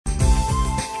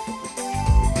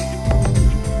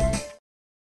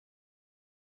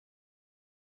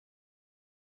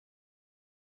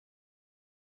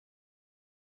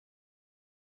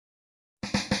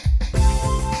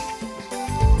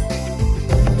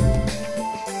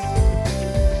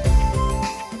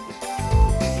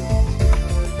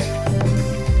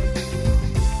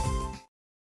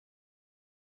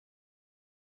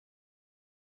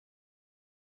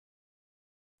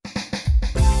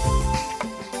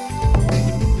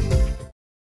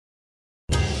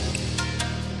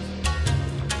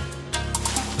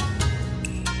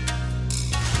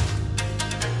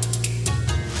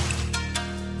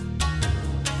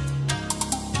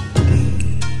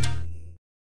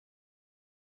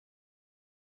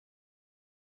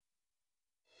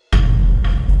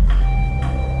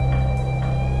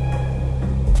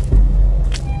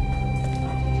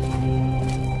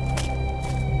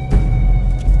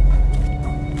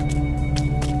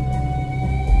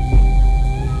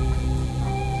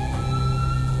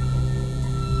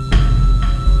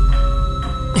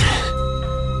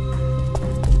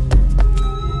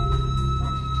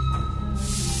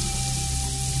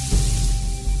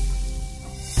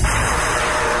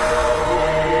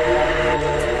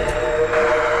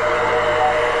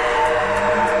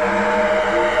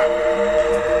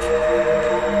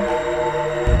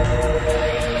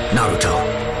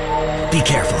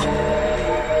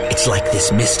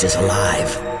This mist is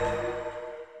alive.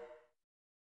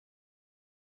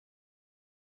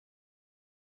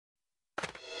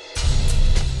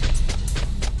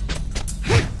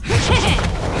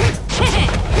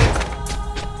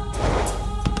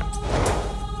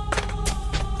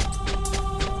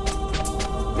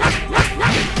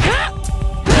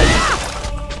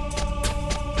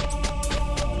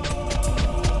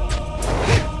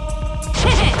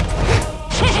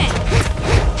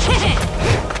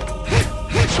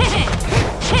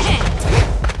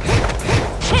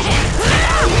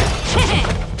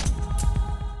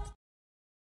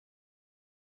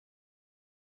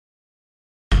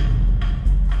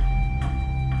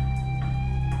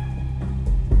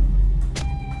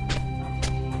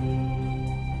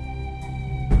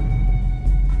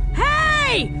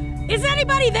 Is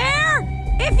anybody there?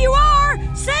 If you are,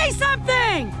 say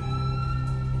something!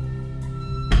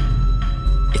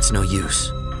 It's no use.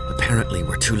 Apparently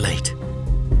we're too late.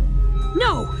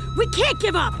 No, we can't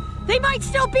give up! They might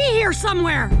still be here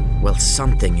somewhere! Well,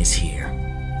 something is here.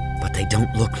 But they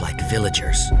don't look like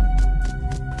villagers.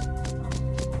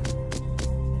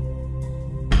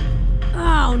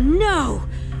 Oh no!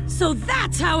 So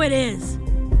that's how it is!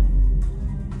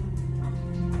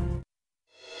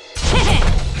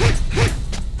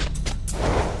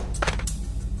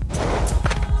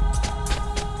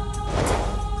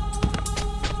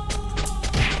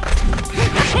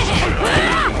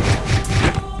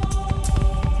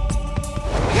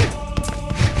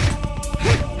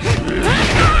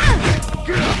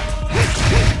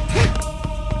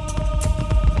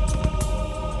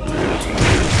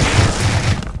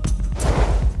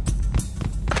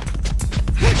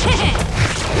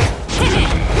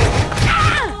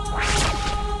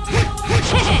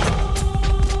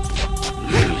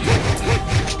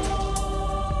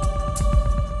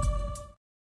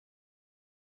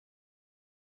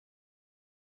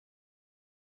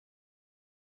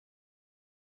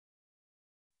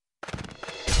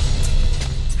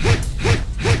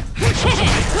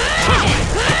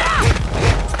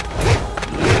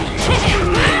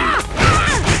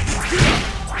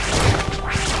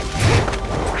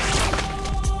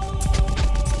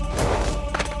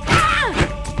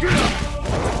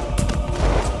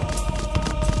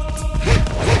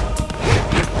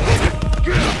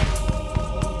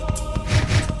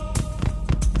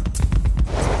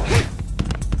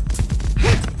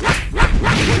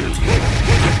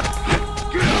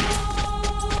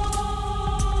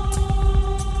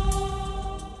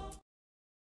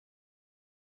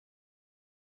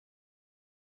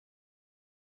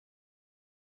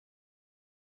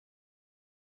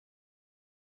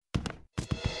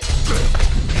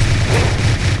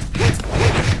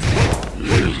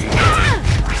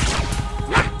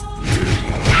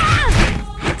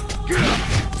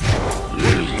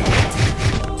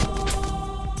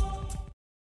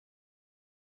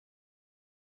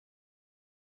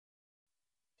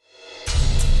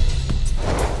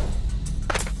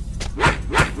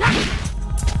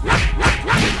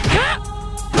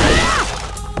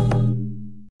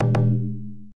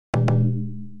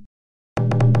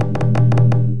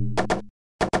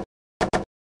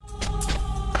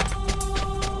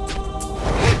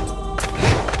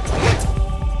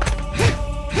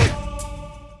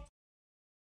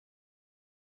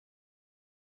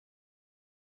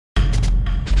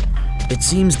 It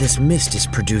seems this mist is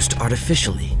produced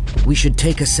artificially. We should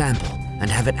take a sample and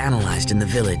have it analyzed in the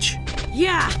village.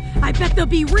 Yeah, I bet they'll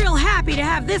be real happy to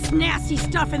have this nasty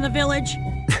stuff in the village.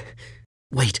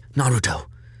 Wait, Naruto.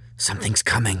 Something's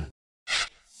coming.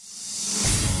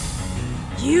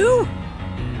 You?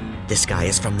 This guy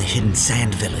is from the Hidden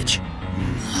Sand Village.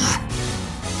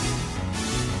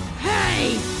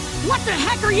 Hey! What the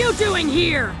heck are you doing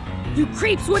here? You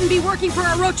creeps wouldn't be working for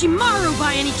Orochimaru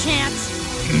by any chance.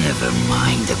 Never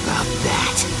mind about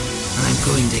that. I'm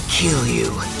going to kill you.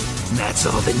 That's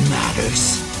all that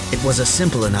matters. It was a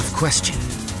simple enough question.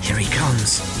 Here he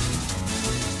comes.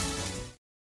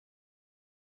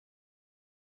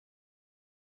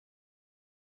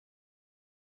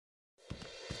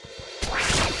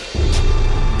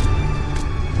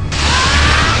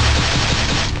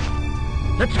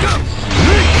 Let's go!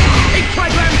 8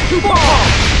 trigrams, 2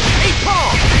 balls! 8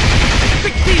 palms!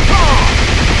 16 palms!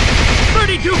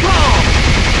 32 palms!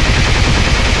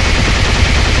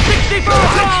 64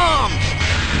 palms!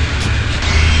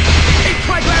 8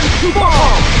 trigrams, 2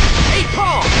 balls! 8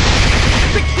 palms!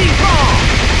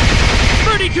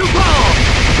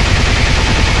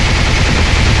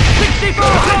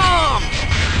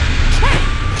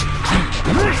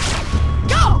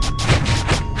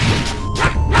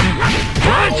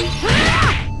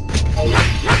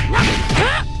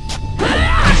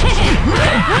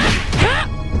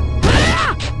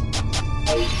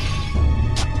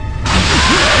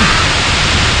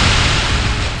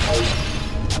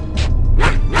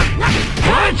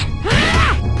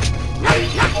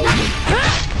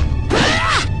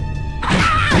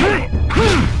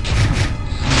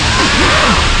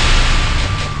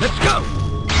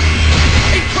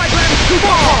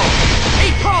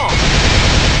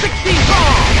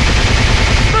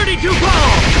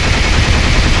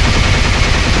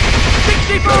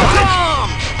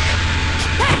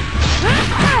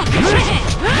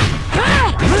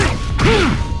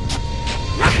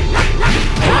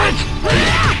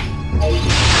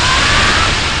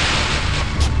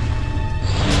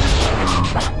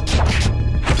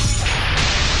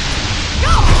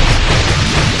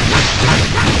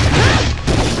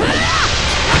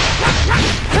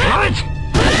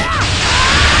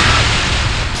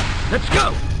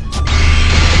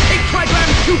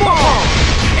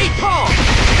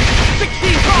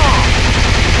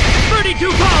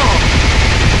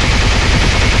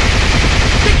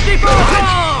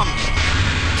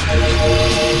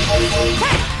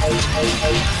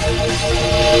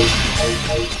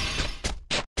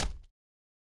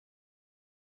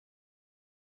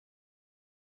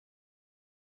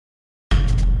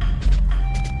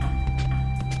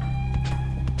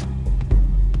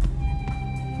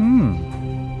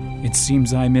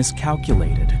 seems I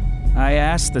miscalculated. I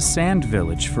asked the Sand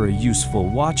Village for a useful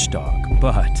watchdog,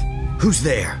 but... Who's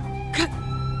there?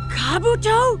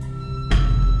 Kabuto?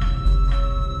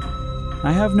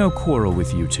 I have no quarrel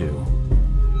with you two,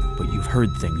 but you've heard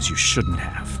things you shouldn't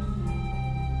have.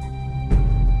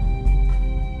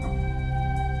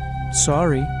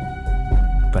 Sorry,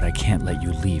 but I can't let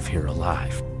you leave here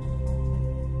alive.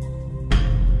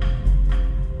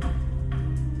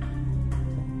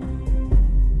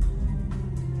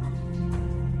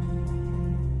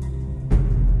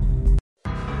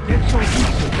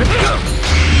 Let's go!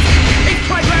 8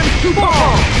 trigrams, 2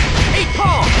 palm! 8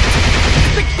 palm!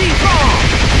 16 palm!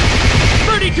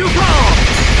 32 palm!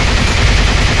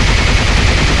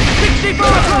 64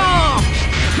 palm!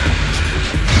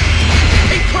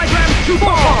 8 trigrams, 2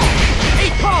 palm!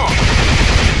 8 palm!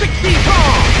 16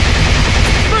 palm!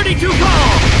 32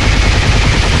 palm!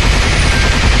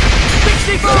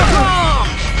 64 palm!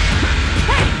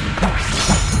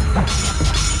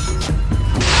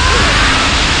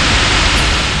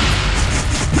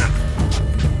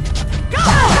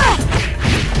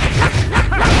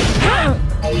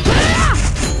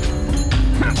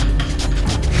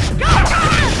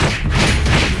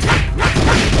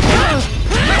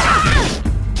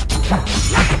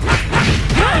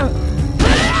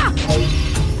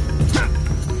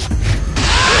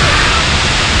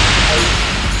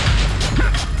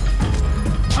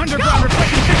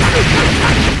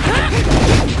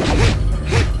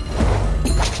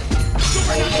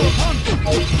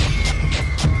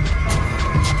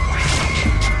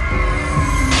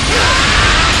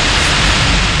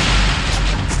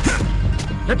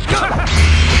 Let's go! 8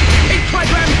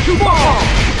 trigrams, 2 palm!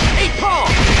 8 palm!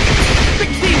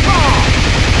 16 palm!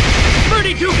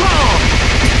 32 palm!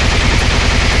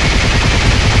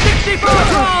 64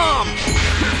 palm!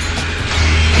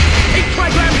 8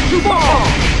 trigrams, 2 palm!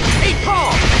 8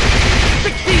 palm!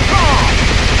 16 palm!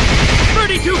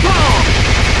 32 palm!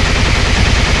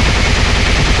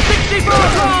 64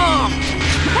 palm!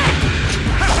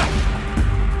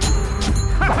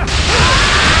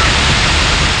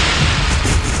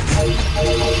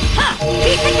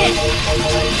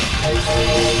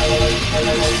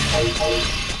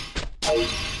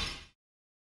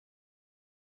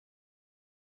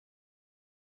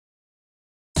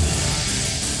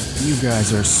 You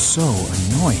guys are so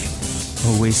annoying.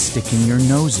 Always sticking your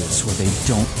noses where they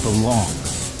don't belong.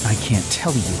 I can't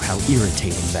tell you how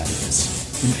irritating that is.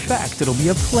 In fact, it'll be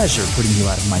a pleasure putting you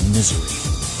out of my misery.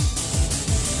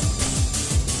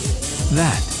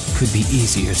 That could be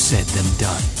easier said than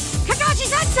done.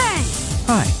 Kakashi-sensei!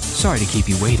 Hi, sorry to keep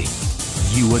you waiting.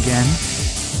 You again?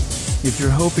 If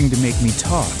you're hoping to make me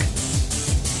talk,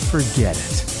 forget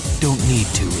it. Don't need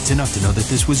to, it's enough to know that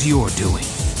this was your doing.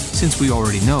 Since we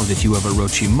already know that you have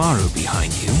Orochimaru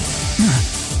behind you,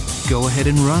 go ahead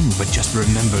and run, but just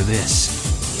remember this.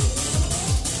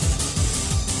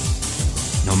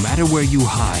 No matter where you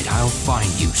hide, I'll find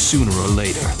you sooner or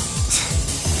later.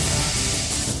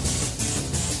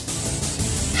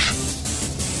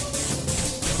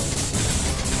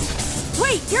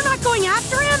 Wait, you're not going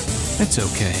after him? It's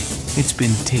okay. It's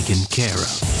been taken care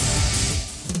of.